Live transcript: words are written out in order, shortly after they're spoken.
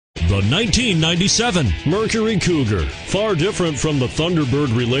The 1997 Mercury Cougar. Far different from the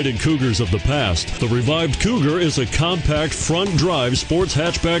Thunderbird-related Cougars of the past, the revived Cougar is a compact front-drive sports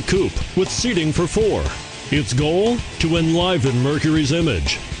hatchback coupe with seating for 4. Its goal? To enliven Mercury's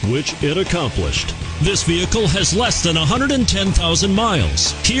image, which it accomplished. This vehicle has less than 110,000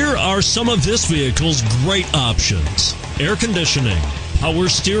 miles. Here are some of this vehicle's great options: air conditioning, power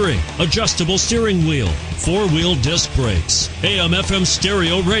steering, adjustable steering wheel, 4-wheel disc brakes, AM/FM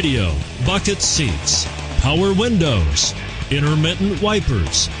stereo radio, bucket seats, power windows, intermittent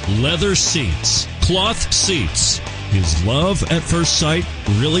wipers, leather seats, cloth seats. Is love at first sight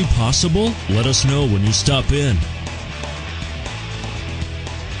really possible? Let us know when you stop in.